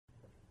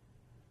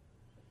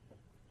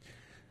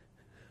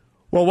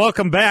Well,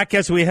 welcome back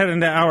as we head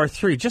into hour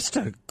three. Just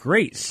a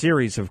great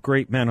series of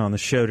great men on the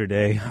show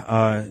today.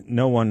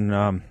 No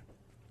one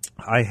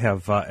I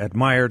have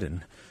admired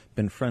and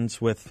been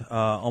friends with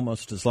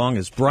almost as long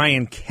as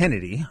Brian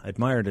Kennedy.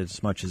 Admired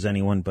as much as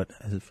anyone, but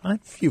I have a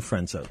few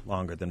friends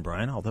longer than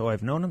Brian, although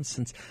I've known him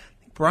since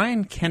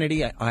Brian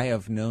Kennedy I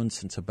have known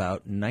since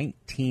about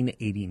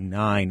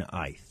 1989,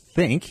 I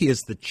think. He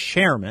is the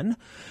chairman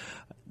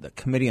the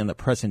Committee on the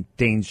Present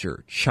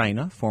Danger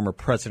China, former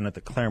president of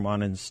the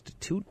Claremont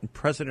Institute, and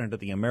president of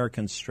the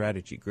American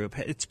Strategy Group.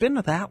 It's been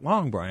that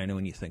long, Brian,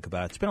 when you think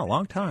about it. It's been a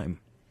long time.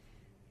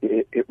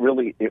 It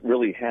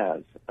really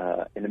has.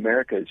 And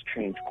America has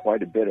changed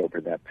quite a bit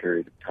over that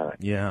period of time.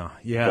 Yeah.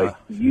 But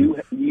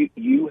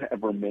you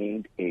have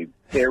remained a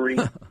very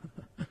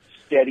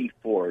steady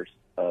force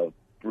of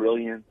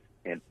brilliance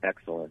and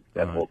excellence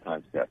that whole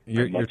time, Steph,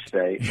 I must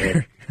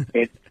say.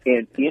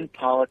 And in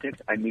politics,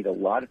 I meet a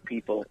lot of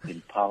people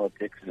in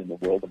politics and in the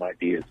world of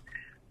ideas.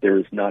 There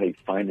is not a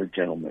finer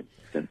gentleman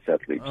than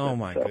Seth Leibsohn. Oh,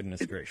 my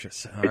goodness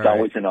gracious. It's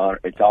always an honor.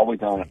 It's always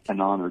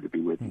an honor to be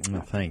with you.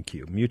 Well, thank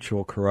you.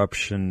 Mutual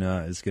corruption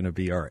is going to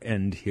be our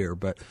end here.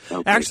 But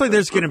actually,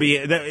 there's going to be,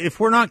 if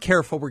we're not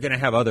careful, we're going to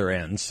have other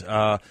ends.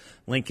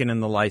 Lincoln in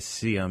the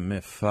Lyceum,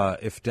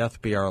 if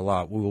death be our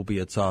lot, we will be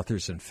its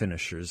authors and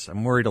finishers.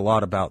 I'm worried a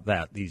lot about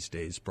that these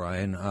days,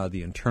 Brian.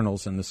 The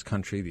internals in this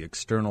country, the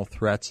external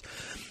threats.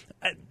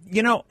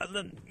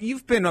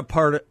 You've been a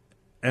part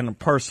and a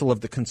parcel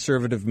of the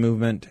conservative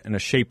movement and a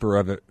shaper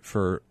of it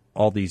for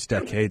all these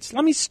decades.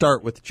 Let me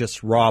start with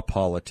just raw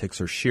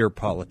politics or sheer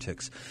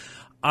politics.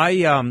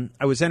 I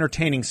was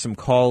entertaining some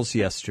calls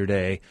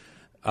yesterday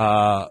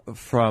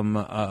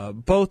from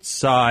both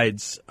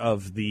sides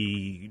of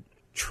the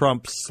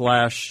Trump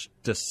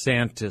 /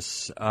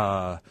 DeSantis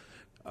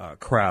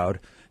crowd,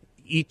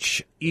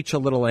 each a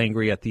little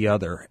angry at the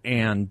other,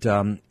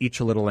 and each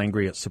a little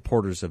angry at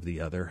supporters of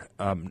the other.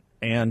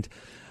 And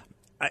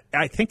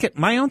I think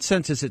my own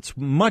sense is it's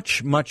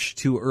much, much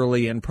too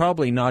early and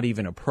probably not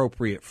even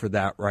appropriate for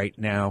that right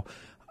now.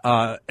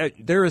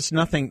 There is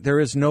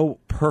no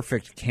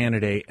perfect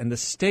candidate, and the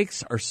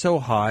stakes are so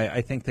high.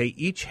 I think they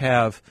each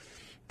have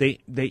their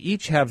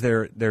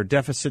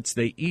deficits.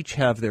 They each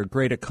have their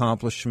great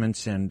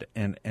accomplishments and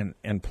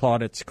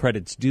plaudits,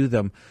 credits due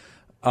them.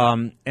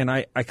 And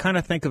I kind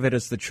of think of it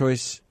as the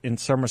choice in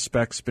some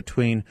respects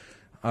between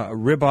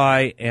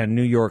ribeye and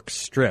New York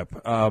strip.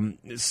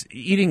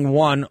 Eating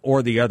one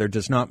or the other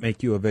does not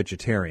make you a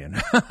vegetarian.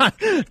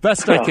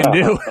 Best I can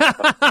do.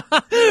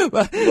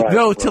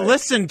 To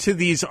listen to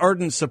these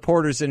ardent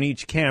supporters in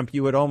each camp,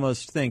 you would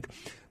almost think,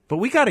 but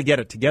we got to get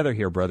it together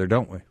here, brother,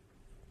 don't we?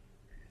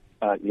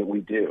 Yeah,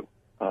 we do.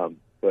 But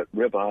a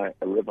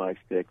ribeye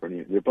steak,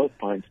 they're both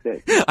fine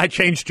steaks. I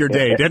changed your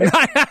day, didn't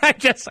I?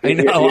 I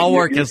know. All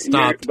work has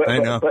stopped. I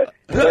know.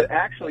 But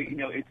actually,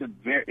 it's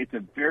a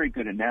very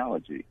good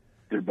analogy.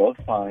 They're both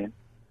fine.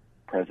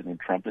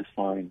 President Trump is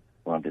fine.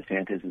 Ron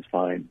DeSantis is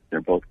fine.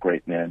 They're both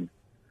great men.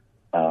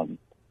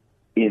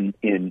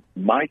 In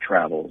my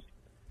travels,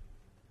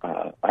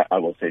 I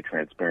will say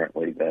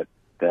transparently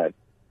that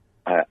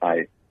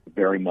I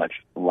very much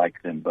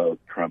like them both,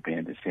 Trump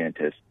and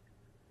DeSantis.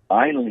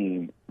 I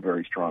lean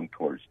very strong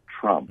towards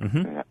Trump,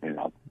 and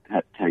I'll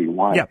tell you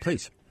why. Yeah,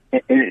 please.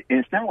 And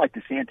it's not like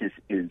DeSantis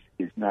is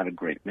not a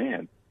great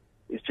man.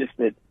 It's just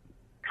that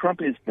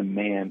Trump is the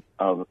man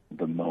of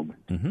the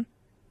moment. Mm-hmm.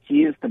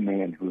 He is the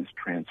man who has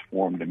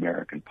transformed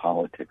American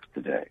politics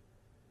today.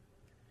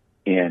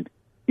 And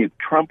if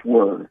Trump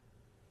were,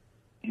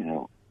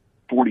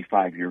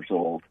 45 years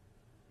old,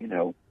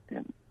 you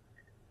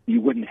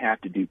wouldn't have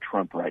to do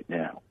Trump right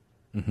now.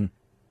 Mm-hmm.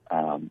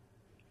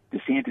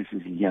 DeSantis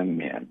is a young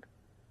man.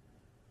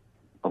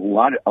 A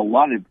lot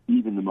of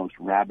even the most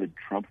rabid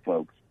Trump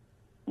folks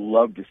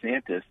love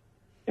DeSantis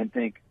and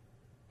think,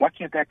 why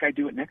can't that guy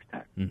do it next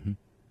time? Mm-hmm.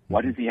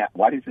 Why does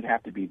it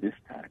have to be this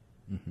time?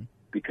 Mm-hmm.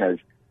 Because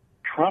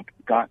Trump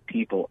got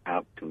people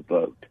out to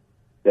vote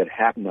that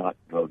have not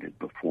voted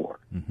before,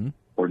 mm-hmm.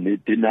 or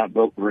did not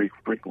vote very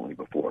frequently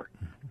before.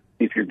 Mm-hmm.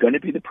 If you're going to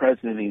be the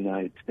president of the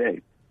United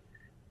States,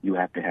 you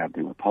have to have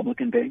the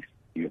Republican base,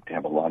 you have to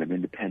have a lot of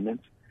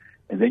independents,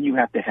 and then you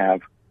have to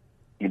have,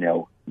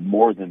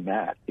 more than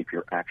that if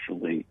you're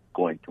actually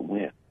going to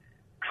win.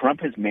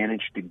 Trump has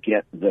managed to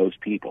get those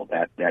people,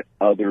 that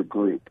other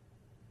group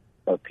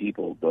of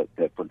people,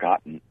 the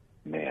forgotten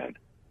man.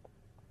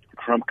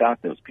 Trump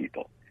got those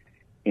people.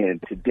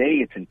 And today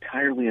it's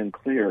entirely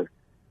unclear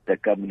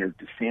that Governor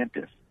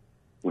DeSantis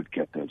would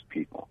get those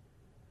people.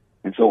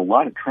 And so a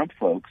lot of Trump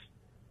folks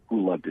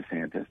who love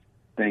DeSantis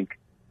think,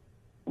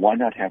 why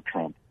not have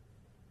Trump?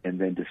 And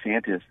then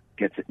DeSantis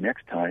gets it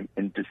next time,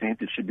 and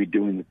DeSantis should be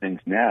doing the things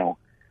now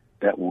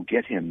that will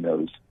get him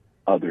those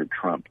other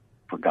Trump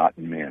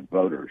forgotten man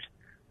voters,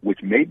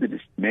 which made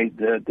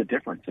the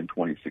difference in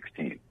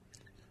 2016.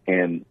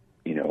 And,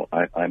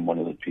 I'm one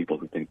of those people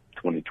who think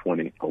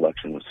 2020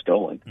 election was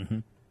stolen. Mm-hmm.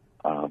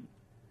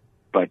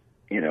 But,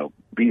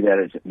 be that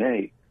as it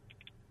may,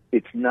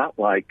 it's not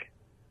like,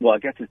 well, I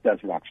guess it does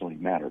actually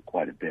matter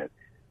quite a bit.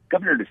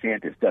 Governor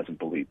DeSantis doesn't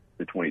believe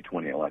the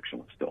 2020 election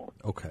was stolen.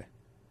 Okay.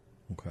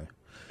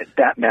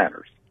 That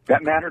matters.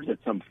 That matters at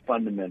some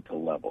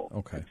fundamental level,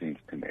 it seems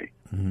to me.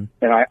 Mm-hmm.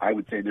 And I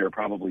would say there are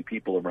probably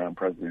people around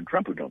President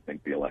Trump who don't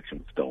think the election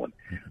was stolen,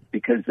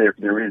 because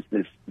there is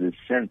this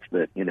sense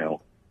that,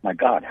 my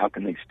God, how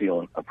can they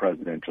steal a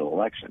presidential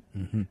election?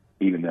 Mm-hmm.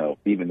 Even though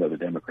the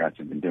Democrats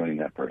have been doing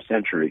that for a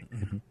century,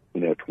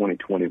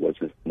 2020 was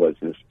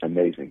this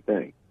amazing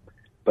thing.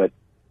 But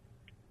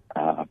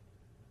I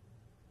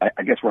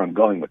guess where I'm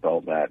going with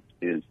all that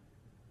is,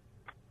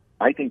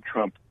 I think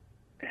Trump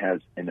has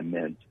an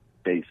immense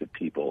base of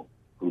people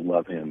who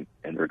love him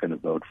and are going to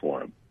vote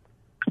for him,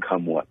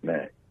 come what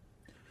may.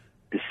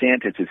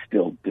 DeSantis is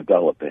still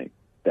developing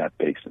that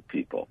base of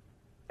people,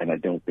 and I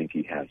don't think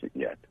he has it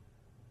yet.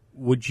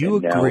 Would you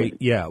agree?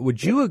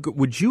 Would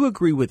you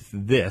agree with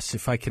this?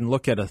 If I can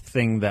look at a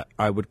thing that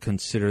I would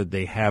consider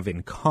they have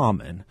in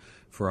common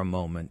for a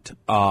moment,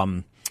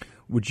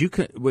 would you?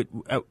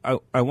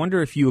 I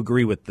wonder if you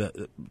agree with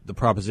the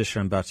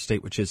proposition I'm about to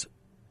state, which is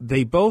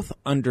they both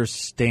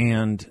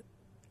understand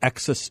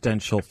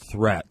existential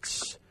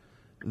threats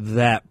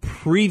that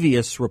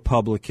previous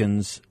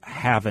Republicans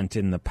haven't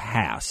in the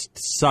past,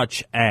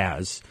 such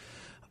as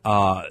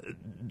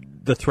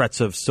the threats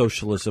of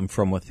socialism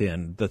from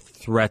within, the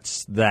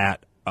threats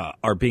that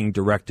are being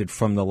directed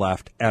from the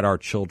left at our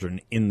children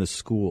in the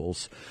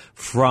schools,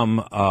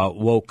 from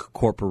woke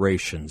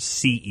corporations,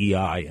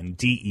 CEI and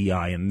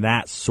DEI and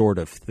that sort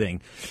of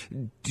thing.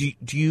 Do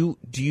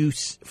you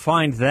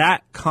find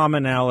that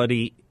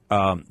commonality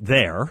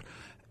there?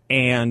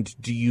 And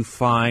do you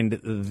find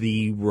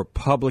the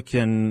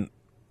Republican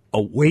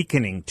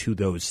awakening to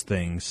those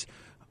things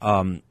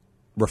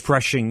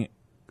refreshing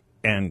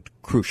and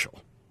crucial?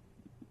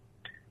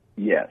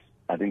 Yes,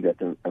 I think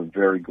that's a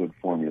very good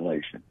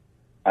formulation.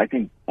 I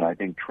think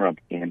Trump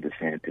and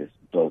DeSantis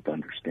both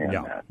understand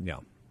that. Yeah.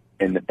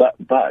 And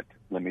but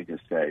let me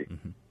just say,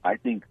 I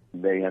think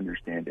they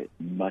understand it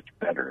much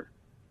better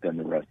than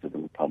the rest of the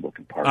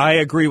Republican Party. I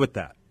agree with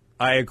that.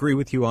 I agree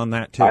with you on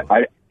that too.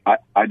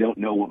 I don't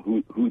know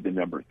who the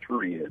number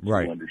three is who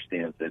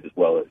understands it as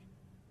well as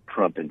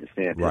Trump and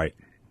DeSantis. Right.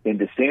 And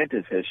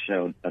DeSantis has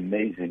shown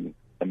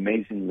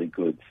amazingly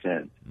good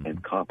sense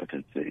and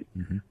competency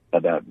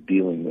about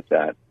dealing with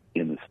that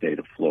in the state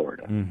of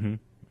Florida.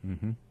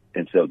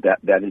 And so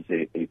that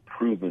is a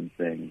proven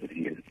thing that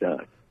he has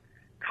done.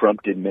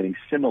 Trump did many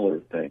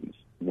similar things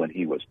when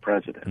he was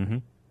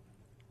president.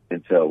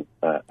 And so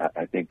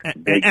I think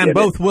and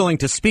both willing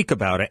to speak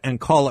about it and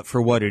call it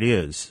for what it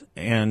is,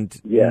 and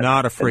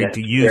not afraid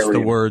to use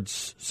the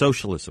words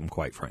socialism,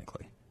 quite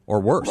frankly,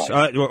 or worse,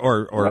 right.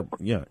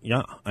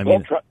 I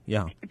mean,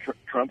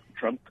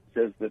 Trump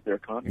says that they're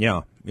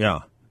communists. Yeah.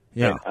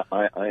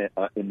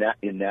 And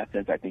in that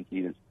sense, I think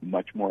he is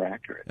much more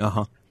accurate.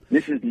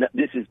 This is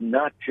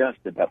not just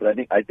about. But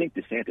I think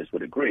DeSantis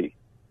would agree.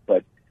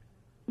 But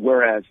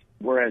whereas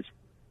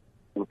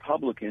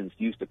Republicans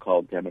used to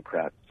call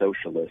Democrats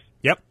socialists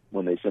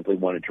when they simply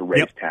wanted to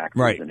raise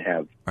taxes and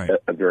have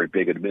a very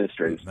big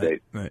administrative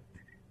state. Right.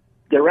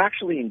 They're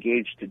actually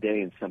engaged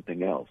today in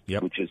something else,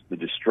 which is the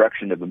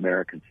destruction of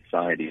American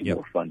society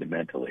more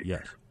fundamentally.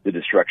 Yes. The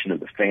destruction of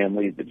the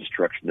family, the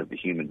destruction of the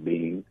human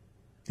being.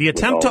 The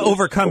attempt to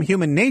overcome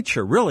human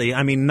nature, really.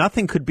 I mean,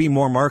 nothing could be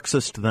more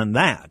Marxist than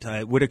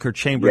that. Whittaker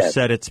Chambers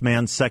said it's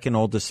man's second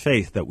oldest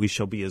faith that we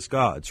shall be as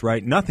gods,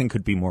 right? Nothing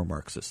could be more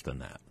Marxist than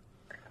that.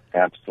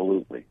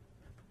 Absolutely.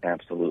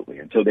 And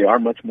so they are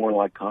much more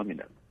like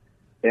communists.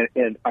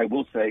 And I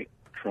will say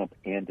Trump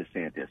and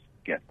DeSantis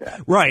get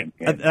that. Right.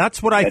 And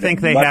that's what I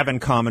think they have in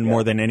common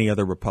more than any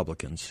other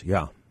Republicans.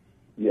 Yeah.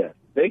 Yeah.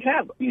 They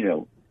have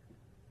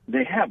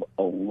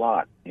a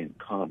lot in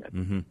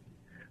common.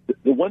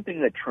 The one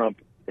thing that Trump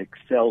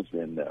excels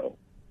in, though,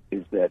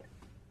 is that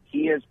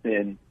he has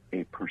been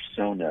a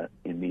persona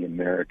in the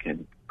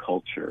American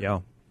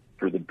culture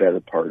for the better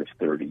part of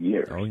 30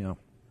 years. Oh, yeah.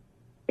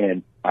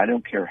 And I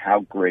don't care how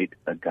great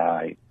a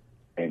guy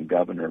and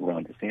Governor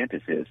Ron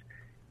DeSantis is,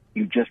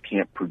 you just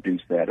can't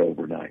produce that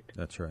overnight.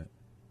 That's right.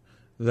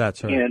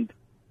 And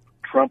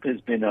Trump has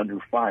been under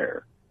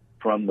fire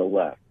from the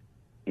left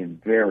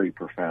in very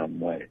profound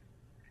ways.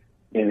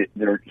 And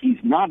he's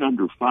not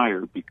under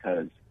fire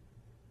because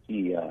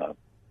he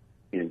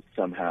is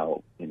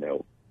somehow,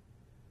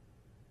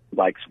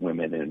 likes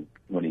women, and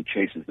when he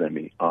chases them,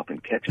 he often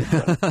catches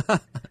them.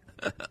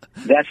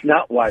 That's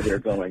not why they're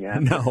going after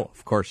him. No,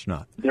 of course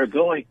not. They're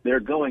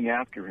going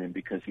after him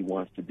because he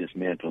wants to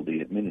dismantle the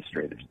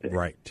administrative state.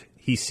 Right.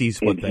 He sees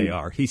what they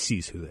are. He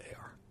sees who they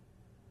are.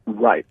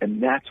 Right,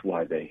 and that's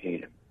why they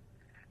hate him.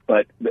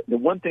 But the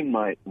one thing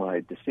my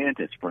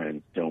DeSantis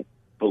friends don't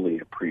fully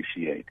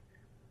appreciate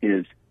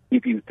is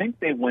if you think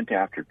they went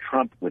after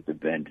Trump with a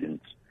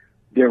vengeance,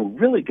 they're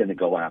really going to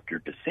go after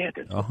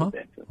DeSantis with a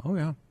vengeance. Oh,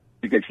 yeah.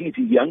 Because he's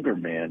a younger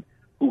man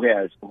who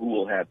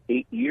will have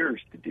 8 years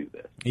to do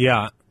this.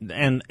 Yeah,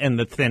 And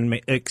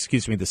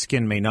the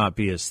skin may not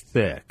be as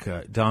thick.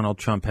 Donald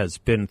Trump has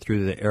been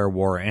through the air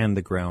war and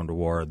the ground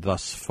war.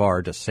 Thus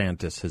far,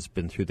 DeSantis has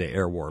been through the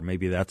air war.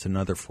 Maybe that's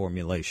another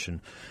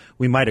formulation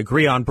we might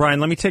agree on. Brian,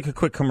 let me take a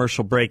quick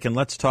commercial break, and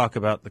let's talk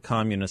about the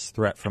communist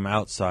threat from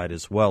outside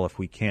as well, if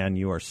we can.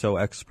 You are so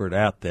expert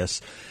at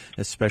this,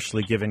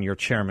 especially given your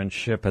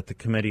chairmanship at the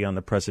Committee on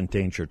the Present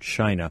Danger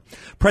China.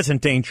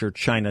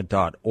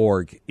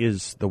 PresentDangerChina.org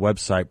is the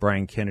website.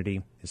 Brian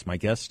Kennedy is my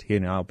guest,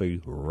 and I'll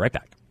be right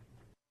back.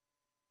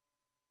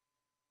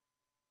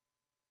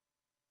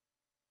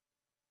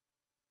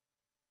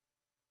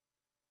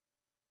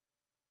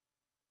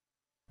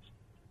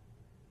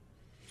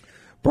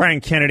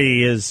 Brian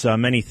Kennedy is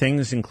many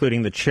things,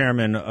 including the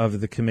chairman of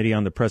the Committee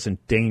on the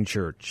Present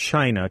Danger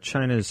China.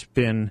 China's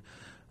been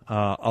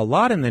a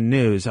lot in the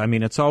news. I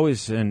mean, it's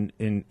always in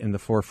the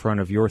forefront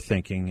of your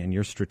thinking and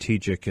your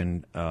strategic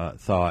and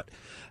thought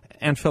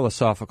and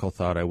philosophical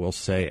thought, I will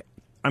say.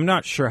 I'm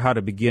not sure how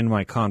to begin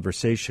my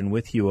conversation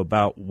with you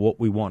about what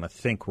we want to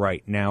think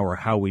right now or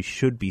how we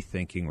should be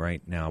thinking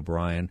right now,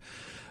 Brian.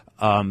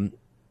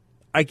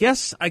 I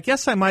guess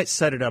I might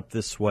set it up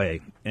this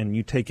way, and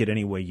you take it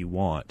any way you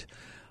want.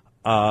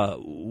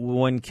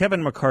 When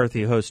Kevin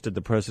McCarthy hosted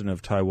the president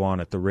of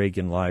Taiwan at the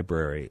Reagan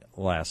Library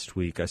last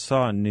week, I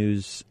saw a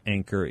news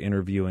anchor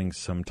interviewing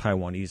some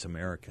Taiwanese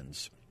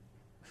Americans.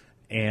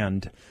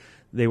 And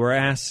they were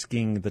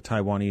asking the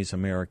Taiwanese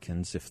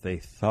Americans if they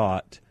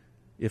thought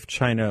if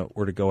China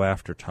were to go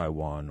after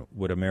Taiwan,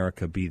 would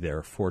America be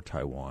there for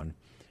Taiwan?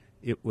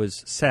 It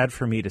was sad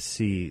for me to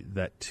see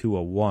that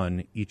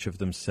 2-1, each of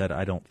them said,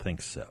 I don't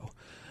think so.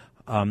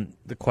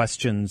 The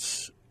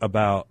questions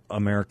about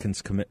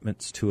America's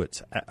commitments to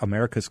its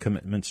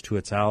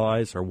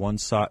allies are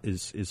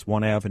is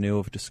one avenue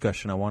of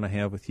discussion I want to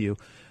have with you.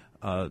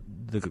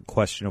 The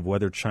question of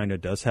whether China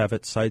does have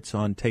its sights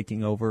on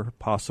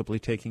possibly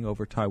taking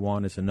over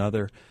Taiwan is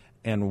another,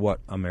 and what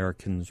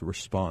America's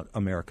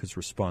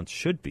response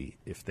should be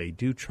if they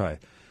do try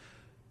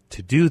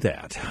to do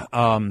that.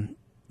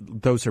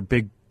 Those are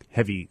big,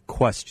 heavy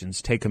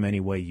questions. Take them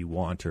any way you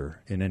want or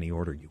in any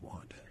order you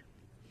want.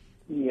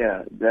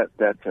 Yeah,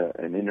 that's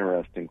an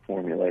interesting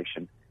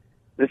formulation.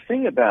 The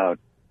thing about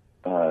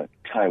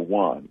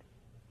Taiwan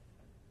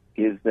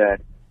is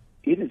that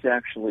it is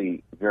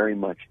actually very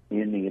much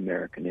in the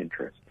American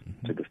interest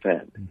to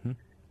defend. Mm-hmm.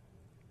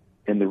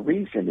 And the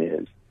reason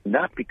is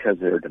not because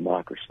they're a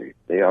democracy.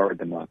 They are a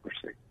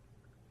democracy.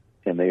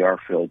 And they are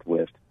filled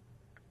with,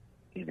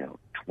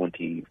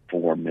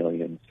 24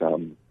 million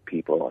some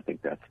people. I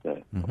think that's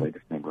the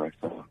latest number I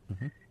saw.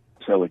 Mm-hmm.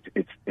 So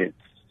it's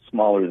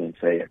smaller than,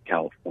 say,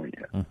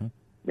 California. Mm-hmm.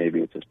 Maybe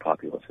it's as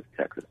populous as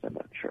Texas. I'm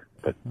not sure.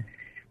 But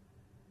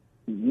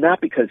not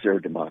because they're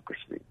a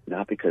democracy,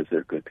 not because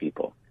they're good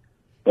people,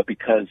 but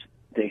because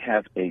they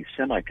have a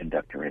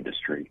semiconductor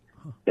industry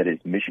that is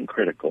mission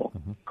critical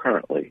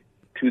currently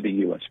to the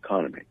U.S.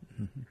 economy.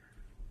 Mm-hmm.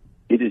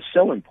 It is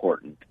so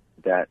important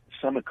that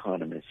some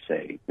economists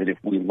say that if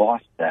we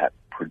lost that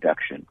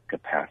production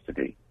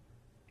capacity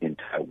in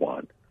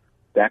Taiwan,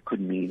 that could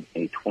mean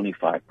a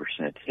 25%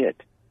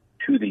 hit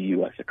to the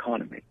U.S.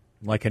 economy.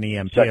 Like an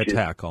EMP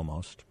attack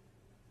almost.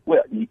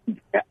 Well,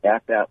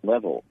 at that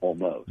level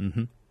almost.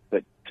 Mm-hmm.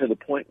 But to the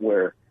point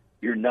where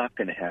you're not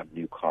going to have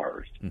new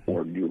cars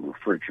or new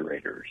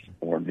refrigerators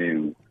or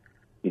new,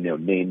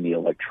 name the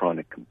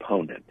electronic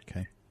component.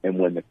 Okay. And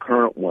when the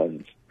current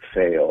ones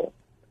fail,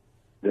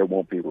 there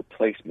won't be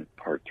replacement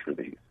parts for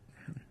these.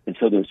 And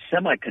so those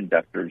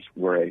semiconductors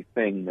were a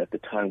thing that the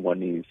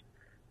Taiwanese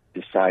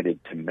decided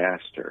to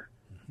master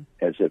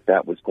as if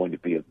that was going to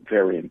be a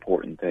very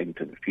important thing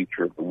to the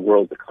future of the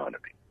world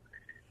economy.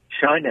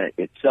 China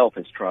itself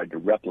has tried to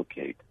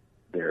replicate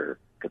their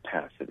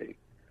capacity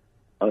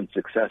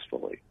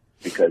unsuccessfully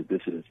because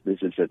this is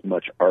as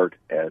much art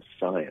as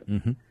science.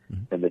 Mm-hmm.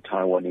 Mm-hmm. And the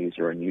Taiwanese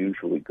are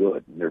unusually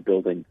good. And they're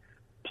building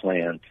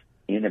plants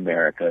in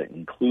America,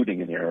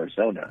 including in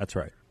Arizona. That's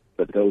right.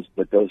 But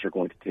those are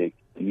going to take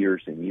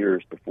years and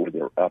years before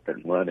they're up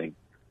and running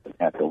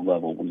at the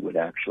level we would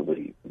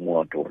actually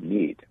want or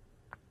need.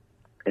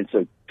 And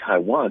so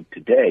Taiwan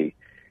today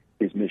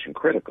is mission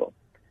critical.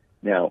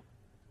 Now,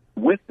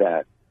 with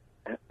that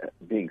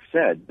being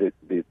said, the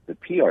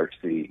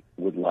PRC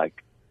would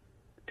like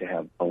to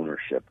have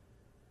ownership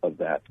of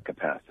that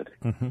capacity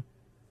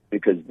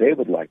because they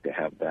would like to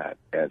have that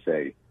as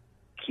a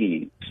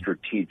key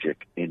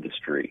strategic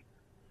industry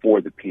for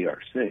the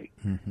PRC.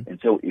 Mm-hmm. And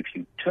so if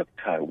you took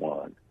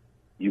Taiwan,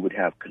 you would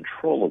have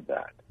control of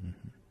that.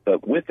 Mm-hmm.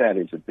 But with that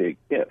is a big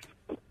if.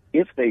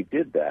 If they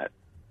did that,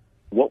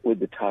 what would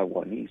the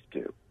Taiwanese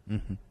do?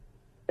 Mm-hmm.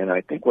 And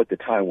I think what the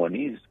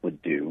Taiwanese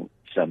would do,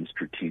 some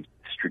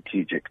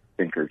strategic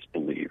thinkers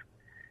believe,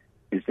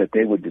 is that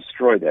they would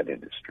destroy that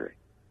industry,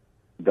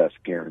 thus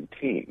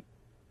guaranteeing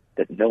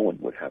that no one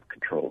would have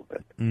control of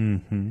it.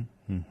 Mm-hmm.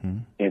 Mm-hmm.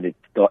 And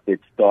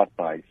it's thought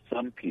by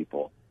some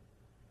people,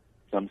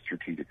 some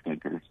strategic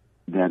thinkers,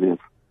 that if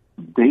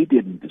they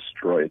didn't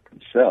destroy it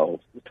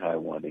themselves, the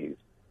Taiwanese,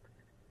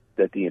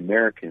 that the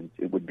Americans,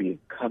 it would be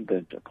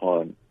incumbent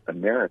upon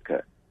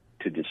America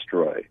to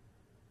destroy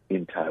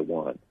in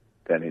Taiwan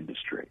that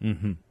industry.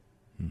 Mm-hmm.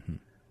 Mm-hmm.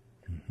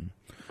 Mm-hmm.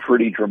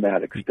 Pretty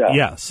dramatic stuff.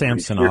 Yeah,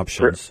 Samson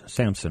options,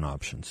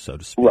 so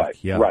to speak. Right,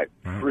 yeah. right.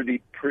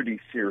 Pretty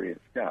serious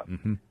stuff.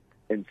 Mm-hmm.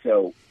 And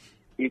so,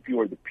 if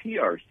you're the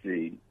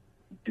PRC,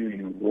 do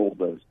you roll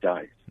those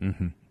dice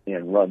mm-hmm.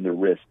 and run the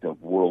risk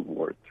of World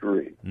War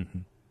III? Mm-hmm.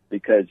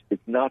 Because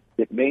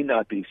it may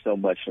not be so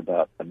much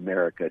about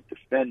America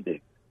defending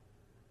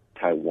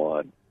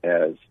Taiwan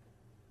as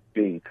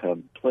being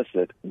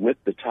complicit with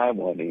the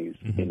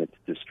Taiwanese mm-hmm. in its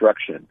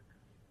destruction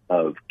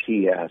of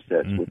key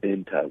assets mm-hmm.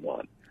 within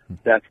Taiwan.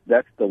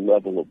 That's the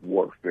level of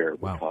warfare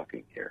we're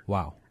talking here.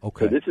 Wow.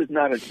 Okay. So this is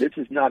not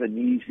an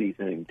easy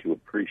thing to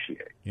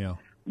appreciate. Yeah.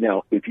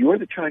 Now, if you're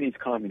the Chinese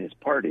Communist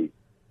Party,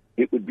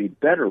 it would be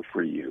better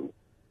for you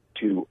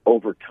to,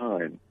 over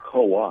time,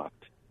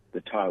 co-opt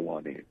the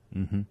Taiwanese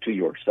mm-hmm. to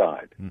your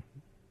side, mm-hmm.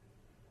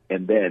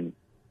 and then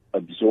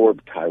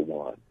absorb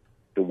Taiwan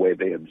the way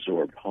they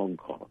absorbed Hong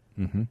Kong.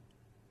 Mm-hmm.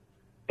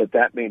 But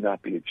that may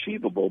not be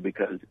achievable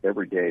because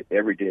every day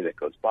that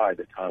goes by,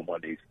 the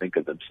Taiwanese think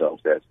of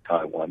themselves as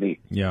Taiwanese.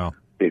 Yeah.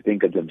 They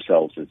think of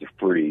themselves as a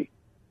free,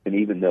 and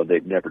even though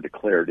they've never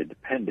declared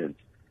independence,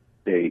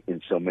 they,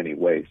 in so many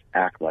ways,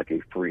 act like a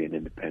free and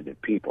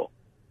independent people.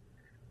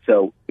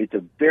 So it's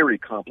a very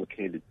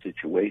complicated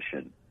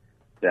situation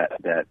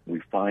that we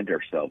find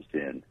ourselves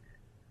in.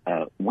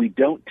 We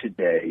don't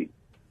today,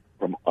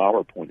 from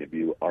our point of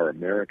view, our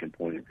American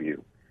point of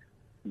view,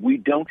 we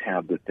don't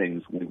have the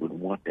things we would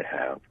want to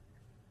have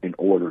in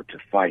order to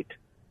fight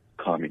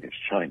communist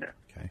China.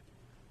 Okay.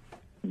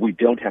 We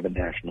don't have a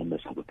national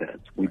missile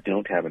defense. We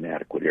don't have an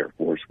adequate Air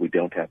Force. We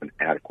don't have an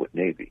adequate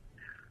Navy.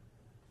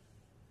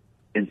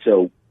 And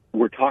so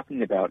we're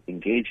talking about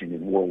engaging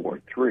in World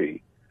War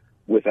III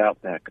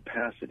without that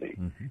capacity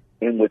mm-hmm.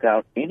 and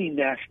without any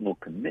national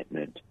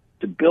commitment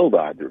to build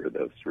either of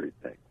those three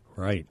things.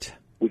 Right.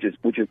 Which is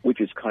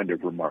kind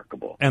of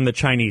remarkable. And the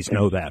Chinese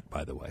know that,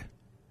 by the way.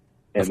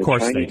 And of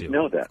course the Chinese they do.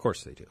 know that. Of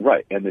course they do.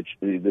 Right. And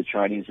the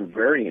Chinese are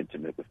very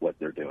intimate with what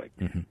they're doing.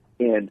 Mm-hmm.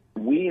 And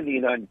we in the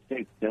United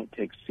States don't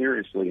take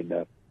seriously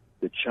enough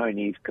the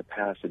Chinese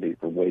capacity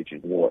for waging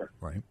war.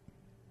 Right.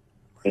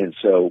 And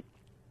so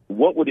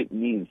what would it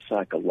mean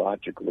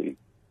psychologically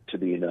to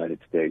the United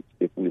States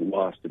if we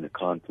lost in a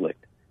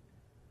conflict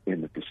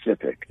in the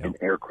Pacific an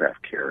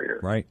aircraft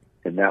carrier? Right.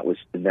 And that was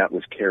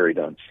carried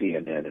on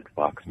CNN and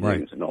Fox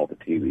News and all the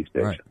TV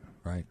stations.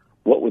 Right.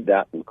 What would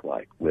that look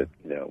like with,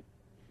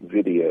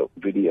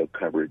 video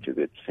coverage of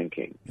it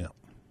sinking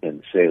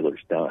and sailors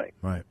dying?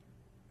 Right.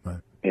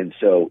 And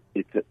so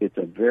it's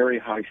a very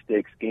high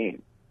stakes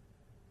game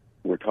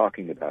we're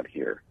talking about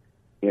here,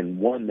 and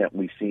one that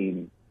we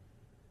seem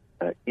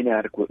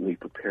inadequately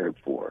prepared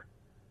for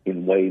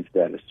in ways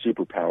that a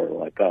superpower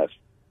like us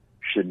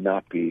should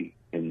not be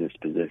in this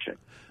position.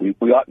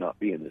 We ought not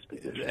be in this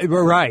position.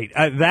 Right.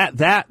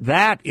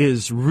 That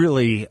is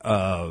really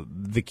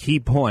the key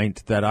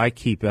point that I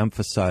keep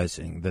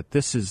emphasizing, that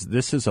this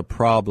is a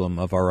problem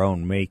of our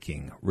own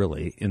making,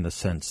 really, in the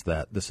sense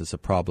that this is a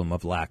problem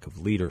of lack of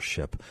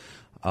leadership,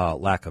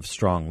 lack of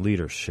strong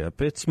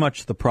leadership. It's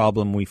much the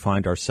problem we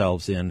find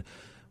ourselves in,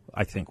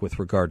 I think, with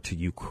regard to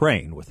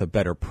Ukraine. With a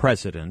better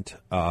president,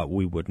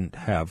 we wouldn't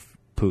have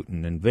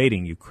Putin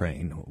invading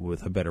Ukraine.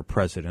 With a better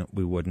president,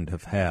 we wouldn't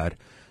have had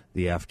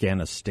the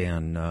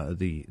Afghanistan,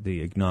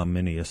 the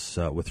ignominious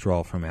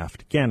withdrawal from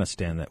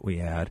Afghanistan that we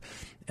had,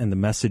 and the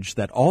message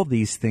that all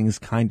these things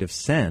kind of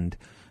send,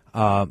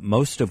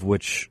 most of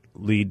which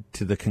lead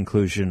to the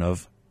conclusion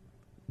of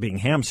being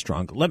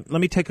hamstrung. Let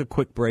me take a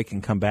quick break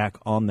and come back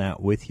on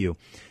that with you,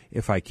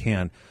 if I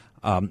can.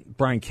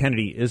 Brian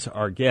Kennedy is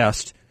our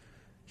guest.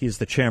 He's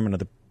the chairman of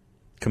the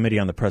Committee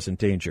on the Present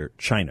Danger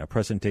China,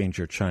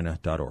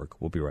 presentdangerchina.org.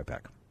 We'll be right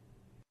back.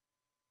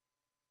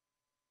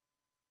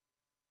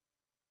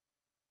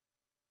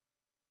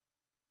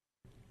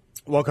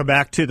 Welcome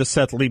back to the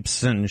Seth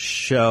Leibsohn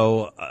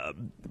Show.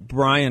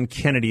 Brian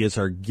Kennedy is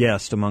our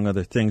guest, among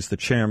other things, the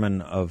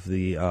chairman of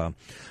the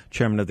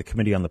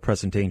Committee on the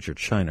Present Danger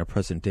China,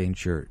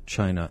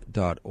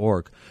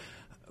 presentdangerchina.org.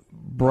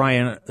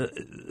 Brian,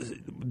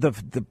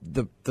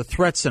 the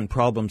threats and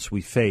problems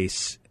we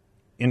face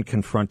in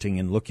confronting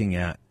and looking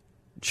at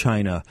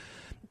China,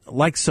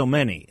 like so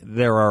many,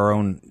 they're our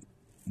own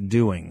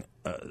doing.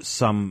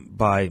 Some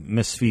by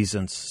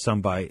misfeasance, some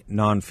by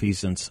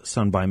nonfeasance,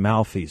 some by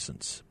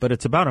malfeasance. But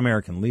it's about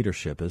American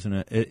leadership, isn't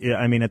it?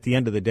 I mean, at the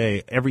end of the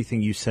day,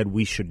 everything you said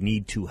we should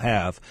need to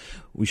have,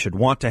 we should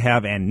want to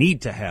have and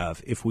need to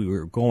have if we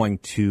were going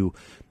to,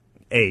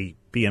 A,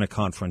 be in a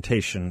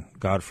confrontation,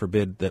 God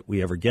forbid that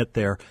we ever get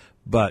there,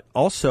 but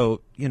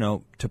also,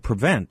 to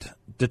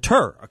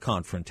deter a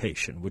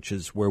confrontation, which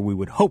is where we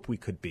would hope we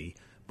could be.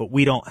 But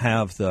we don't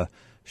have the,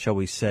 shall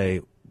we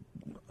say,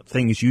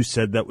 things you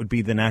said that would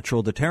be the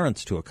natural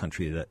deterrence to a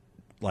country that,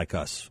 like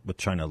us, with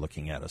China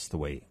looking at us the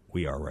way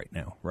we are right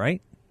now, right?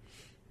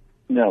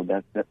 No,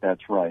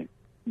 that's right.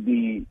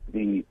 The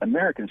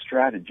American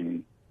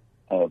strategy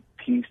of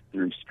peace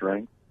through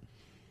strength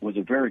was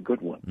a very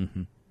good one.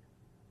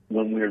 Mm-hmm.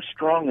 when we are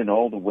strong in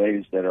all the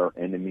ways that our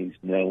enemies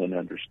know and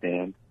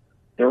understand,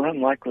 they're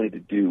unlikely to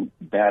do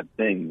bad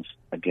things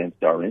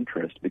against our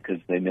interests because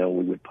they know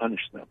we would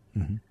punish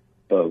them,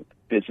 both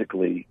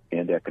physically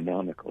and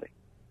economically.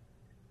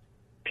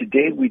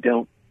 Today, we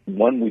don't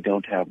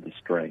have the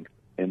strength,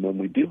 and when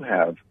we do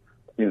have,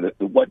 the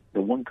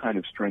one kind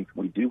of strength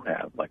we do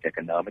have, like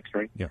economic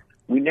strength,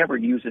 we never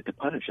use it to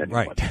punish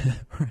anyone. Right.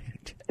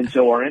 Right. And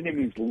so our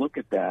enemies look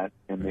at that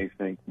and they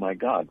think, my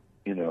God,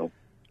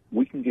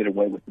 we can get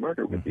away with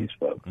murder with these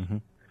folks.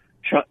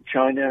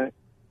 China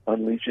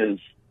unleashes,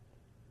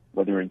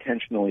 whether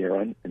intentionally or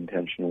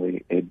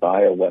unintentionally, a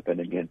bioweapon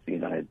against the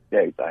United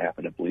States. I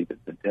happen to believe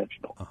it's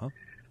intentional.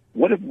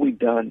 What have we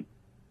done?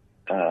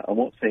 I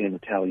won't say in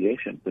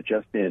retaliation, but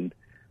just in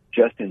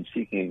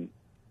seeking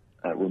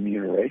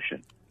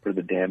remuneration for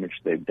the damage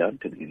they've done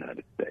to the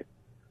United States,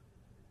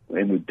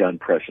 and we've done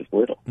precious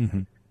little.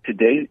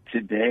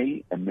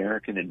 Today,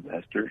 American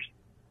investors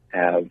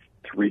have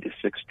 $3 to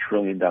 $6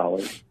 trillion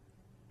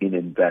in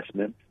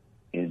investments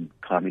in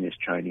communist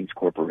Chinese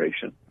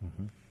corporations.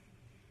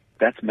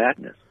 That's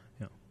madness.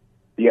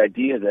 The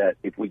idea that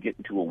if we get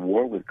into a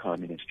war with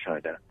communist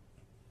China,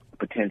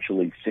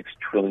 potentially $6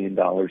 trillion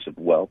of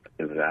wealth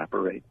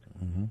evaporates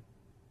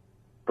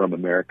from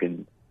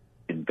American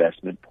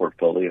investment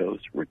portfolios,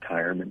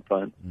 retirement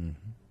funds.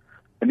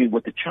 I mean,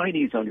 what the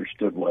Chinese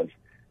understood was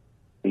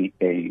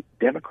a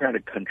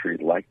democratic country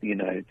like the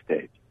United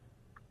States,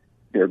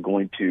 they're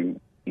going to,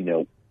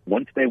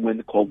 once they win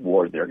the Cold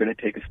War, they're going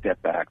to take a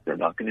step back. They're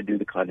not going to do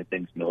the kind of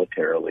things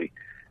militarily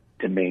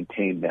to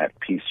maintain that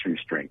peace through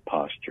strength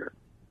posture.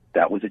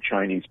 That was a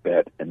Chinese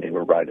bet, and they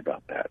were right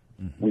about that.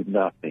 We've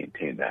not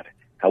maintained that.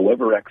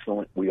 However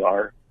excellent we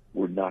are,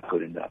 we're not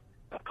good enough.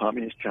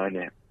 Communist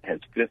China has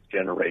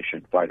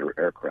fifth-generation fighter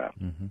aircraft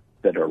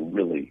that are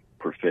really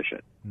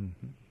proficient.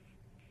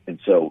 And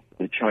so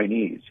the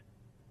Chinese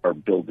are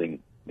building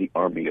the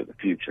Army of the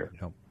future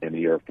and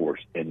the Air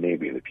Force and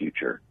Navy of the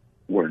future.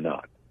 We're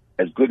not.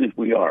 As good as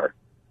we are,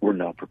 we're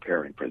not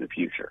preparing for the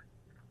future.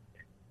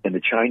 And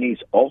the Chinese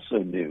also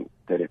knew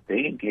that if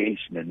they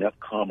engaged in enough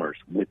commerce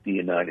with the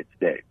United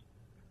States,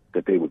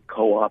 that they would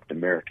co-opt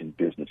American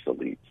business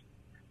elites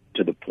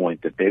to the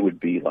point that they would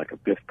be like a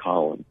fifth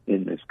column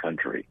in this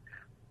country,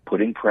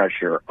 putting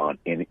pressure on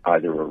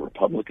either a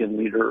Republican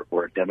leader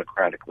or a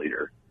Democratic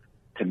leader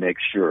to make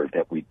sure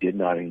that we did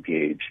not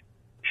engage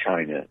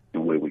China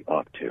the way we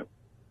ought to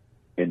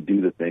and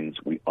do the things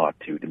we ought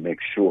to make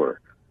sure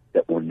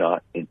that we're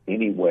not in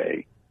any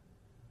way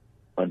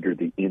under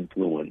the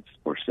influence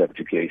or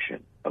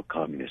subjugation of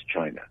communist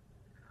China.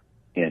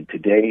 And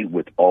today,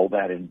 with all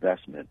that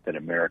investment that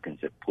Americans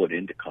have put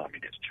into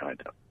communist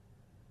China,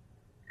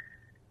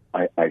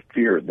 I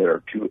fear that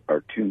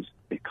our two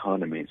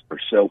economies are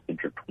so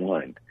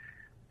intertwined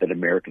that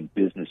American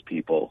business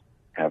people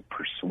have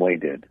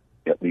persuaded,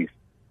 at least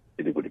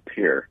it would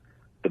appear,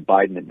 the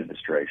Biden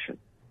administration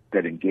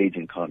that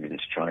engaging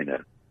communist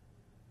China,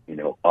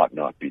 ought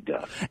not be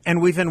done.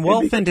 And we've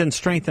engulfed and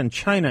strengthened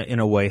China in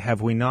a way,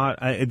 have we not?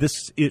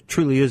 It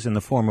truly is in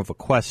the form of a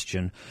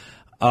question.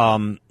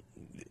 Remember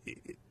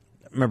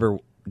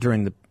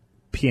during the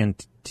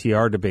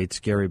PNTR debates,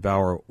 Gary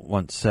Bauer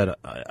once said,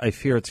 I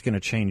fear it's going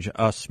to change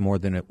us more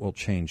than it will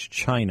change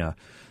China.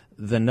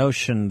 The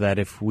notion that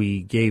if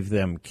we gave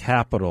them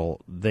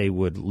capital, they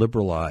would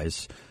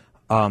liberalize,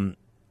 turned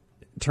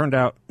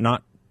out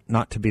not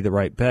to be the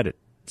right bet, it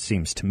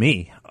seems to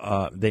me.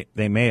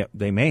 They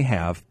may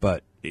have,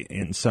 but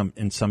in some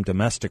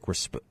domestic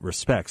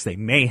respects, they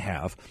may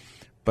have.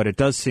 But it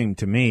does seem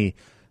to me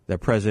that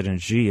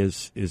President Xi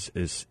is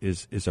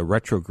a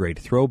retrograde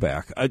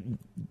throwback.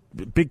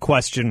 Big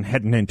question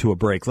heading into a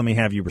break. Let me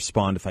have you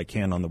respond if I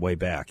can on the way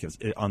back,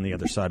 on the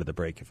other side of the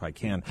break if I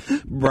can.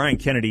 Brian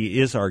Kennedy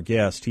is our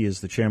guest. He is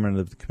the chairman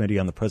of the Committee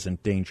on the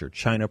Present Danger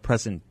China.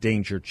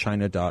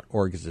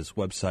 PresentDangerChina.org is his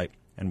website,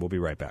 and we'll be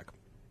right back.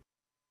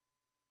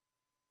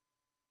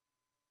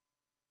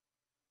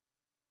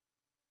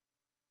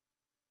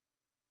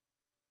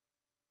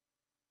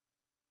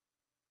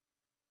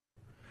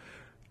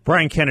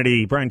 Brian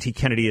T.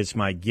 Kennedy is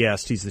my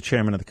guest. He's the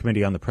chairman of the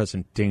Committee on the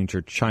Present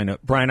Danger China.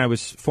 Brian, I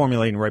was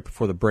formulating right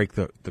before the break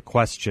the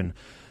question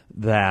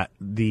that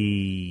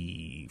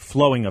the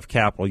flowing of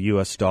capital,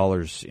 U.S.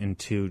 dollars,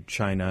 into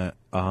China,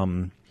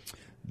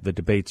 the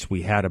debates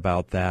we had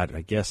about that,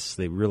 I guess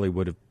they really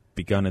would have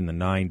begun in the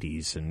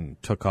 90s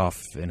and took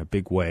off in a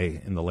big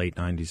way in the late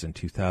 90s and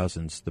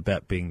 2000s, the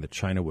bet being that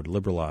China would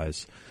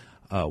liberalize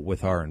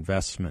with our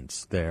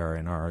investments there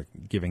and our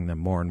giving them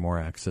more and more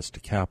access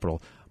to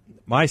capital.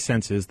 My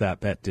sense is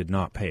that bet did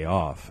not pay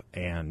off,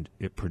 and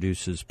it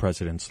produces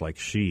presidents like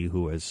Xi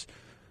who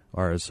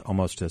are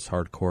almost as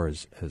hardcore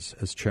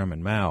as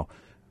Chairman Mao.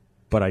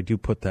 But I do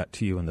put that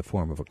to you in the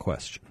form of a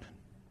question.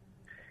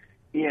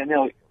 Yeah,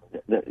 no,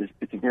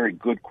 it's a very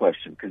good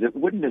question, because it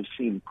wouldn't have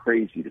seemed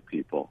crazy to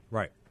people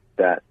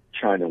that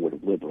China would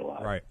have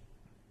liberalized. Right.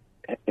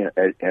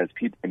 As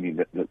people, I mean,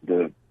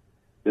 the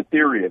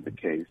theory of the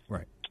case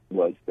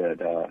was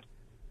that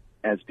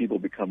as people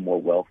become more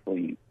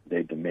wealthy,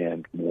 they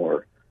demand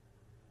more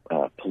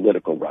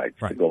political rights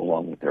to go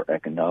along with their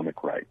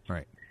economic rights.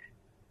 Right.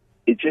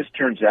 It just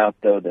turns out,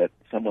 though, that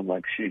someone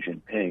like Xi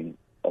Jinping,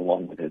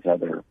 along with his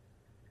other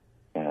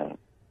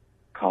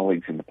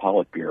colleagues in the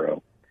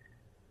Politburo,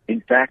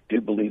 in fact,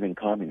 do believe in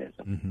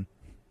communism. Mm-hmm.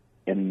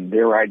 And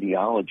their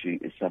ideology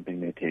is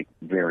something they take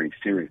very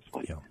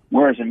seriously. Yeah.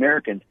 Whereas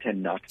Americans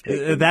tend not to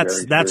take it That's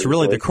very seriously.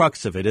 really the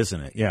crux of it,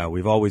 isn't it? Yeah,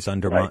 we've always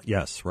undermined. Right.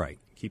 Yes, right.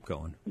 Keep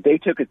going. They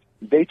took it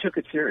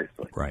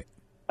seriously. Right.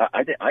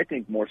 I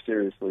think more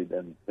seriously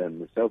than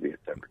the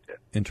Soviets ever did.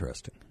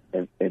 Interesting.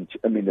 And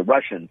I mean, the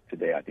Russians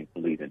today, I think,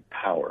 believe in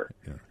power.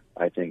 Yeah.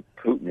 I think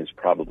Putin is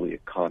probably a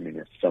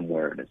communist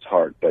somewhere in his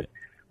heart, but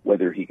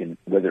whether he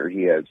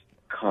has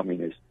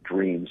communist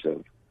dreams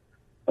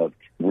of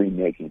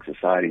remaking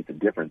society is a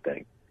different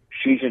thing.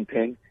 Xi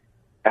Jinping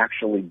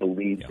actually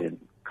believes in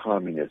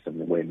communism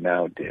the way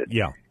Mao did,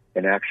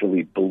 and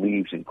actually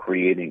believes in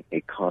creating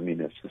a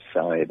communist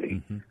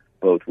society,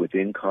 both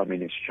within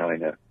communist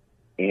China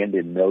and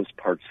in those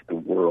parts of the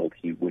world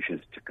he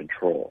wishes to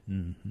control.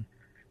 Mm-hmm.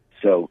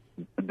 So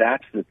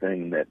that's the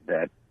thing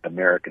that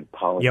American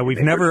policy. Yeah,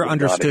 we've never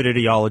understood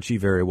ideology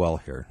very well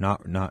here.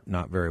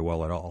 Not very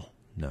well at all.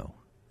 No,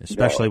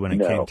 especially when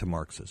it came to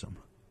Marxism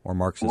or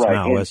Marxist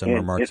Maoism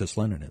or Marxist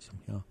Leninism.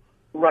 Yeah.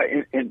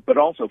 Right, but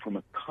also from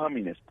a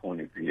communist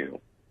point of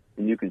view,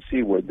 and you can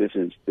see where this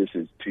is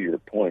to your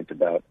point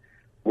about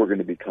we're going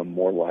to become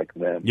more like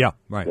them. Yeah,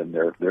 right. Than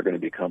they're going to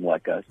become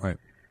like us. Right.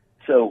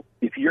 So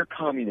if you're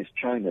communist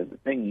China, the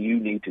thing you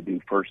need to do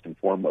first and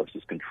foremost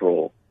is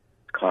control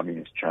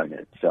communist China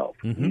itself.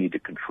 Mm-hmm. You need to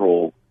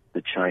control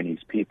the Chinese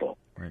people.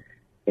 Right.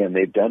 And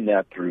they've done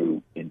that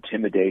through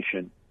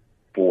intimidation,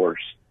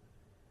 force,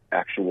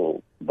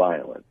 actual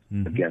violence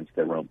against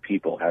their own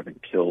people, having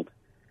killed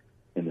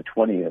in the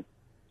 20th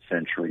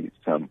century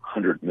some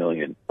 100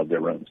 million of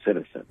their own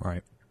citizens.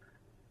 Right.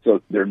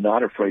 So they're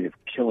not afraid of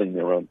killing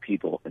their own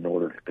people in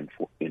order to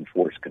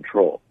enforce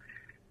control.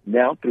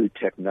 Now, through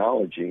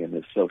technology and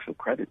the social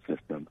credit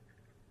system,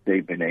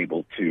 they've been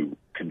able to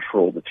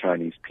control the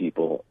Chinese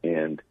people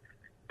and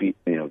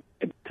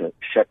to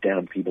shut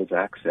down people's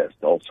access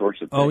to all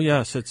sorts of things. Oh,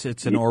 yes. It's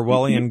an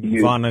Orwellian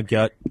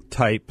Vonnegut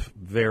type,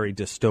 very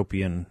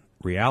dystopian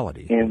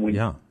reality. And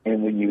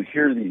when you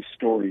hear these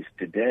stories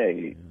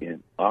today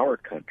in our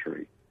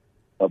country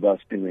of us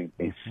doing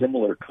a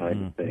similar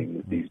kind of thing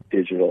with these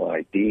digital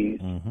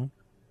IDs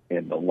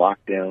and the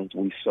lockdowns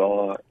we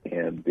saw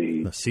and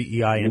the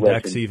CEI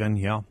index even,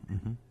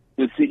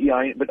 the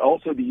CEI, but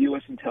also the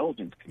U.S.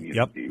 intelligence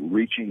community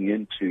reaching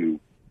into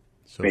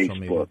social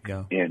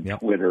Facebook and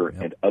Twitter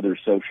and other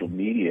social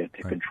media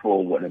to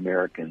control what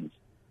Americans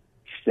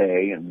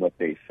say and what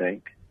they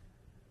think.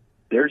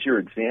 There's your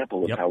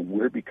example of how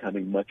we're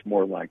becoming much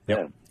more like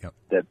them.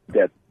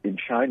 That in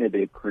China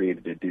they've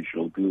created a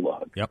digital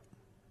gulag,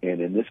 and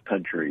in this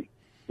country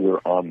we're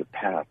on the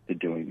path to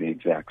doing the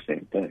exact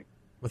same thing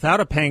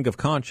without a pang of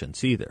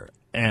conscience either.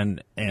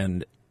 And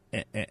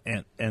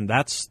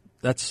that's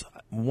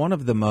one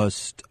of the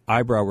most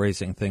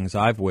eyebrow-raising things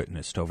I've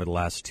witnessed over the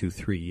last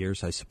 2-3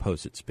 years, I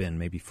suppose it's been,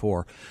 maybe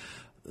 4,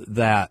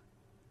 that,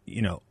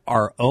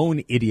 our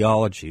own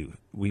ideology,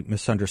 we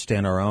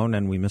misunderstand our own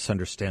and we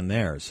misunderstand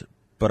theirs.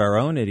 But our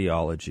own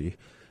ideology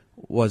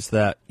was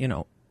that,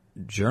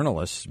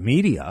 journalists,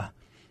 media,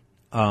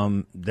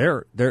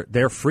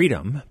 their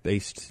freedom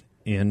based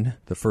in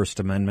the First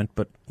Amendment,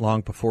 but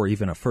long before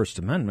even a First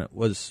Amendment,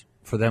 was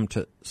for them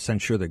to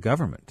censure the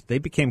government. They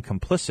became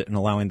complicit in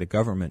allowing the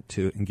government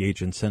to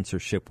engage in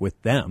censorship with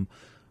them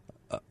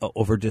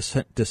over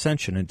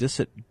dissension and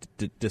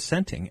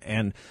dissenting.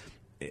 And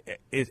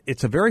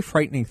it's a very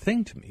frightening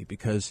thing to me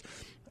because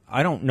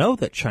I don't know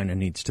that China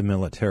needs to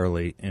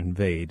militarily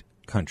invade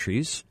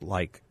countries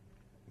like,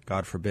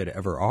 God forbid,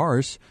 ever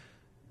ours.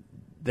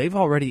 They've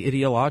already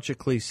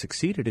ideologically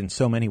succeeded in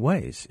so many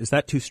ways. Is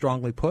that too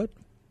strongly put?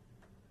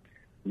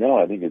 No,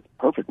 I think it's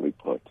perfectly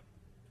put.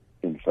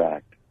 In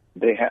fact,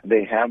 they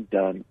have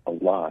done a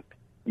lot.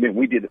 I mean,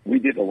 we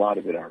did a lot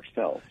of it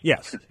ourselves.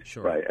 Yes,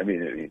 sure. Right. I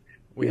mean,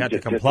 we had to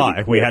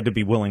comply. We had to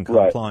be willing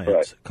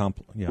compliance.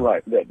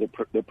 Right.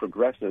 The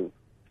progressive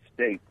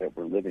state that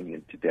we're living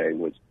in today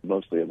was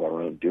mostly of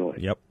our own doing.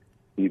 Yep.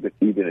 Even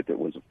if it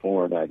was a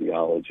foreign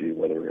ideology,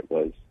 whether it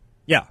was.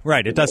 Yeah.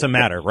 Right. It doesn't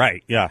matter.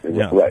 Right. Yeah.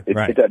 Right.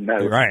 It doesn't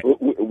matter. Right.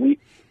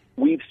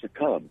 We've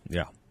succumbed.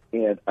 Yeah.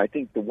 And I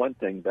think the one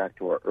thing, back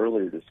to our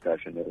earlier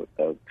discussion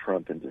of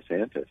Trump and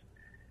DeSantis,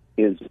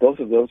 is both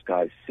of those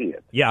guys see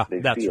it. Yeah, they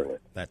that's feel right.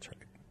 it. That's right.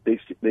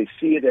 They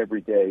see it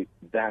every day.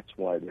 That's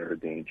why they're a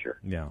danger.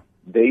 Yeah.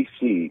 They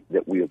see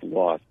that we have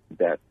lost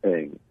that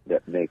thing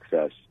that makes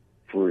us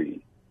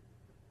free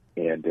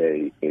and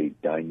a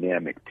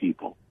dynamic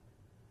people.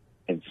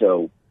 And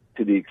so,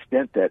 to the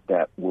extent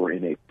that we're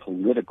in a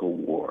political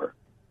war,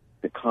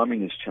 the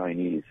communist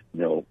Chinese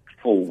know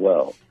full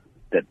well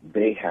that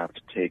they have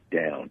to take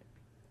down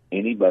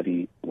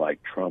anybody like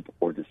Trump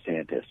or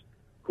DeSantis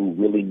who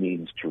really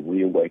means to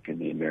reawaken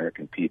the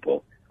American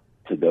people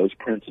to those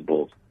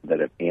principles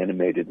that have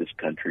animated this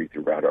country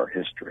throughout our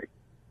history.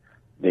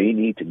 They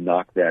need to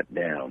knock that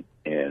down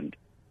and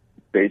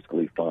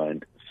basically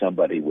find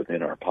somebody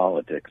within our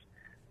politics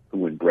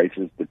who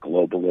embraces the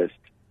globalist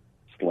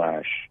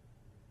 /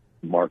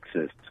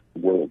 Marxist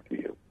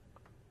worldview.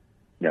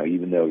 Now,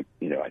 even though,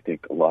 I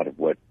think a lot of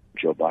what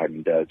Joe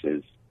Biden does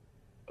is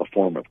a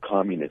form of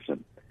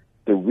communism,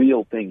 the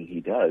real thing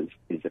he does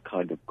is a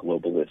kind of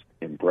globalist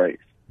embrace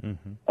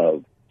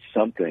of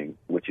something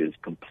which is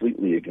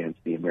completely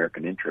against the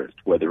American interest,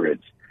 whether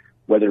it's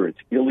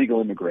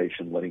illegal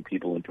immigration, letting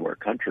people into our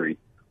country,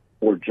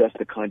 or just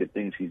the kind of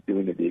things he's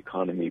doing to the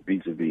economy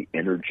vis-a-vis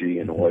energy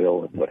and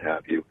oil and what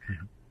have you,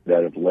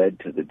 that have led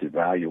to the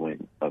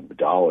devaluing of the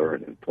dollar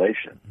and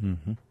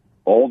inflation.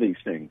 All these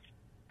things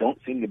don't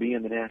seem to be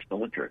in the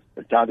national interest.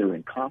 It's either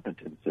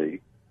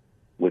incompetency,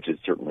 which is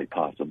certainly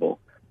possible,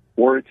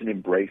 or it's an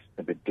embrace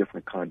of a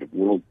different kind of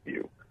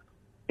worldview,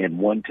 and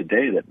one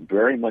today that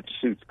very much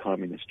suits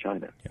communist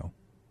China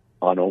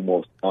on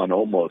almost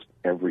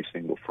every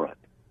single front,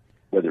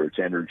 whether it's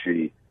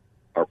energy,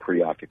 our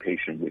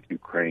preoccupation with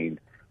Ukraine,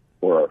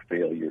 or our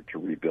failure to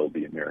rebuild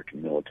the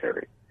American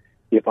military.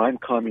 If I'm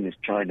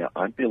communist China,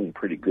 I'm feeling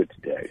pretty good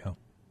today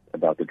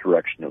about the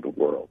direction of the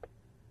world.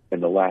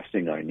 And the last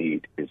thing I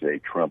need is a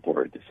Trump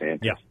or a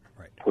DeSantis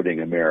putting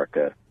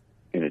America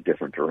in a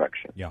different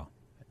direction. Yeah,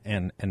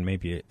 and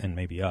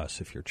maybe us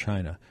if you're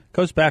China. It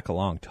goes back a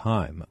long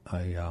time.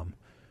 I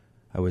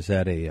was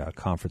at a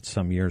conference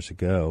some years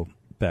ago,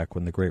 back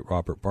when the great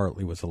Robert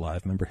Bartley was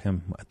alive. Remember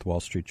him at the Wall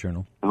Street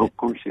Journal? Oh, of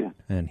course, yeah.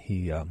 And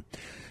he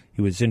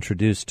was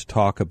introduced to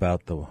talk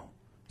about the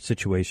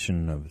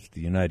situation of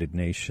the United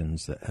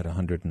Nations that had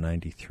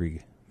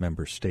 193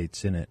 member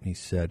states in it, and he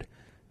said,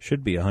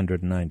 should be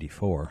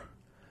 194.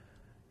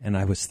 And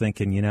I was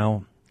thinking,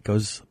 it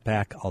goes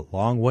back a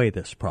long way,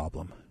 this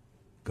problem.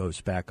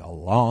 Goes back a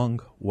long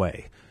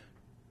way.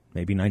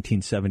 Maybe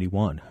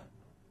 1971,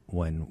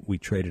 when we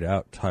traded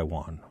out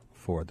Taiwan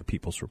for the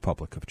People's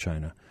Republic of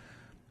China.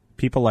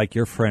 People like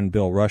your friend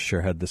Bill Rusher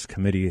had this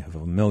committee of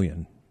 1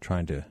 million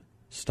trying to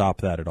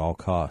stop that at all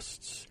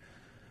costs.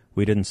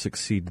 We didn't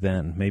succeed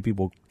then. Maybe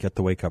we'll get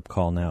the wake-up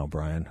call now,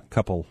 Brian. A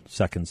couple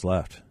seconds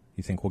left.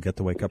 You think we'll get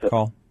the wake-up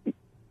call?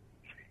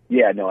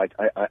 Yeah, no,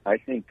 I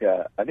think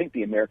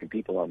the American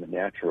people on the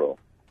natural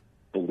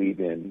believe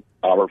in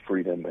our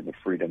freedom and the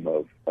freedom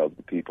of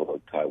the people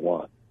of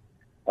Taiwan.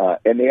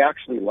 And they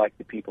actually like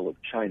the people of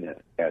China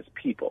as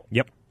people.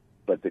 Yep.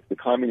 But the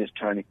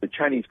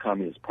Chinese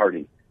Communist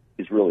Party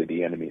is really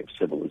the enemy of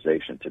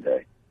civilization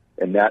today.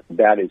 And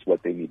that is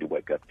what they need to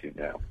wake up to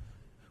now.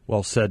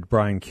 Well said,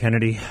 Brian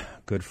Kennedy.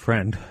 Good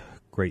friend,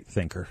 great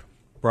thinker.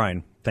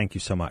 Brian, thank you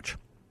so much.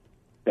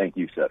 Thank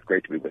you, Seth.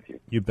 Great to be with you.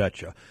 You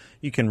betcha.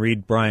 You can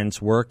read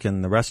Brian's work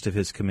and the rest of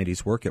his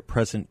committee's work at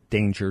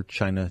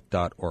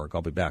presentdangerchina.org.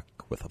 I'll be back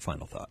with a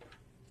final thought.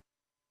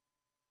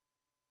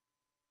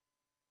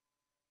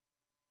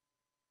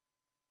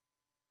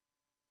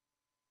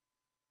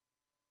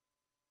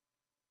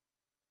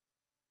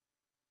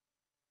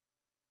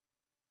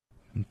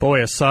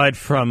 Boy, aside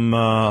from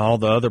all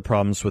the other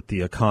problems with the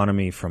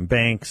economy, from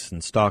banks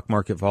and stock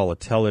market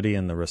volatility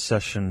and the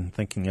recession,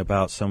 thinking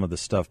about some of the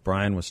stuff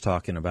Brian was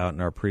talking about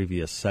in our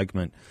previous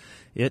segment,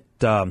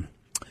 it's a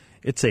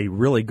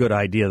really good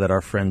idea that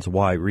our friends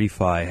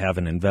YRefy have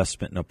an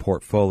investment in a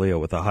portfolio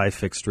with a high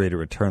fixed rate of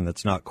return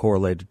that's not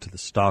correlated to the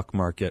stock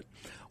market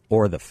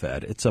or the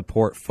Fed. It's a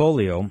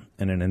portfolio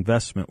and an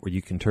investment where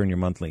you can turn your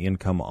monthly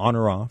income on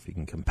or off. You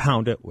can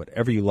compound it,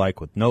 whatever you like,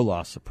 with no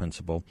loss of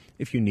principal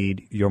if you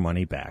need your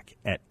money back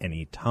at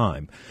any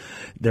time.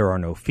 There are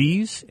no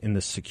fees in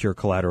this secure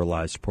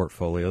collateralized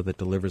portfolio that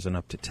delivers an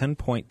up to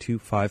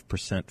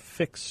 10.25%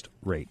 fixed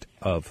rate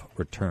of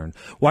return.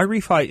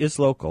 YRefy is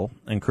local.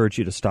 I encourage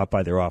you to stop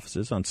by their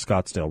offices on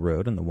Scottsdale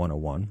Road and the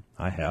 101.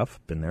 I have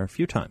been there a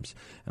few times,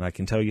 and I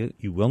can tell you,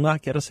 you will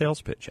not get a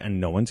sales pitch, and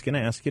no one's going to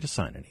ask you to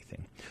sign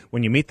anything.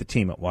 When you meet the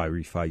team at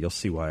YRefy, you'll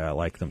see why I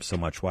like them so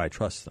much, why I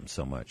trust them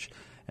so much,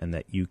 and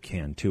that you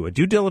can too. A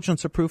due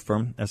diligence approved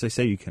firm, as I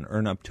say, you can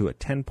earn up to a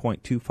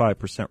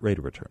 10.25% rate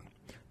of return.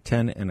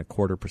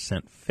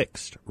 10.25%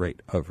 fixed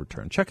rate of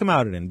return. Check them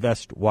out at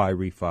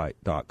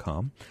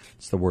investyrefy.com.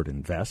 It's the word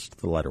invest,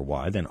 the letter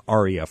Y, then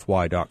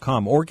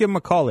refy.com, or give them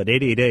a call at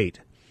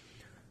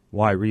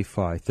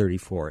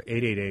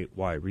 888-YRefy34,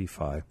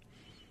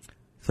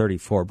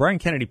 888-YRefy34. Brian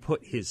Kennedy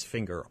put his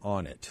finger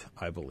on it,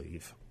 I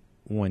believe,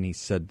 when he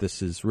said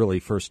this is really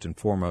first and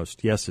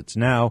foremost, yes, it's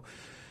now,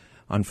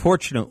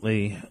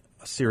 unfortunately,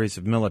 a series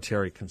of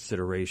military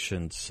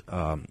considerations,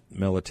 not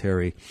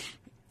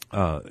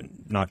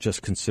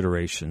just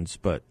considerations,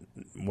 but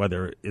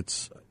whether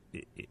it's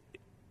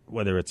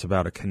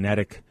about a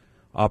kinetic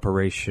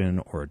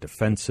operation or a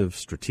defensive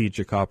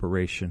strategic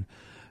operation.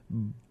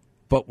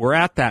 But we're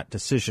at that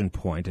decision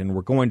point, and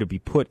we're going to be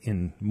put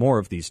in more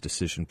of these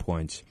decision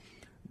points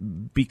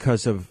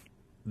because of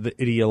the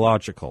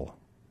ideological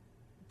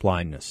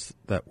blindness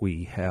that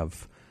we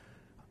have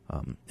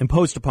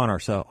imposed upon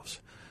ourselves.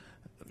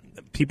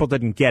 People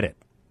didn't get it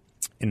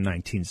in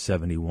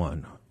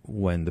 1971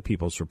 when the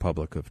People's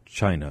Republic of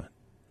China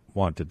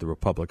wanted the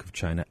Republic of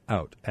China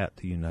out at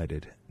the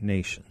United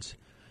Nations.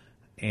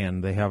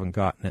 And they haven't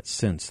gotten it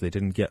since. They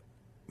didn't get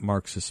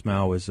Marxist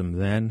Maoism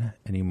then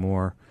any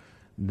more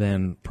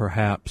than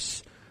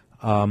perhaps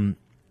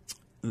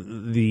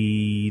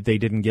they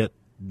didn't get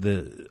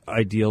the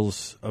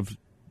ideals of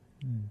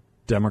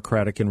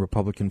democratic and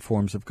Republican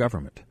forms of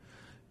government.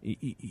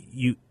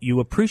 You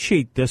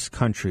appreciate this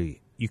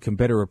country, you can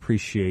better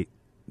appreciate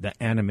the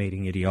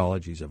animating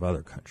ideologies of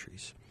other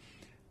countries.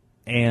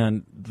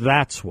 And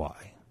that's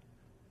why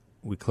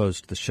we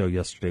closed the show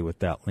yesterday with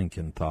that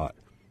Lincoln thought,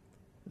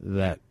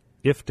 that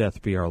if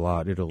death be our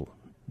lot,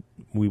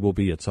 we will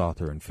be its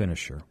author and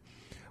finisher.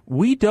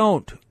 We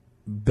don't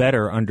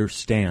better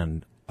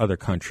understand other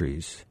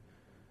countries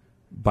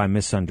by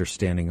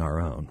misunderstanding our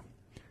own.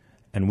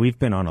 And we've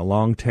been on a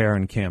long tear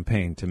and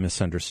campaign to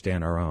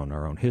misunderstand our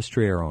own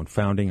history, our own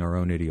founding, our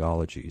own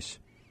ideologies.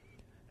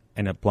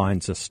 And it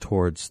blinds us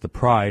towards the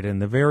pride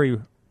and the very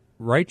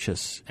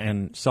righteous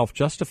and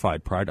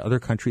self-justified pride other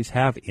countries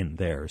have in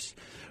theirs.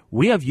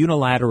 We have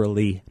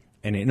unilaterally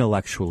and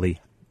intellectually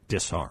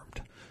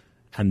disarmed.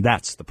 And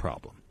that's the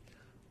problem.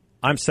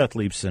 I'm Seth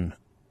Leibson.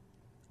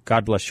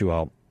 God bless you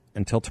all.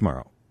 Until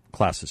tomorrow,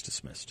 class is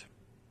dismissed.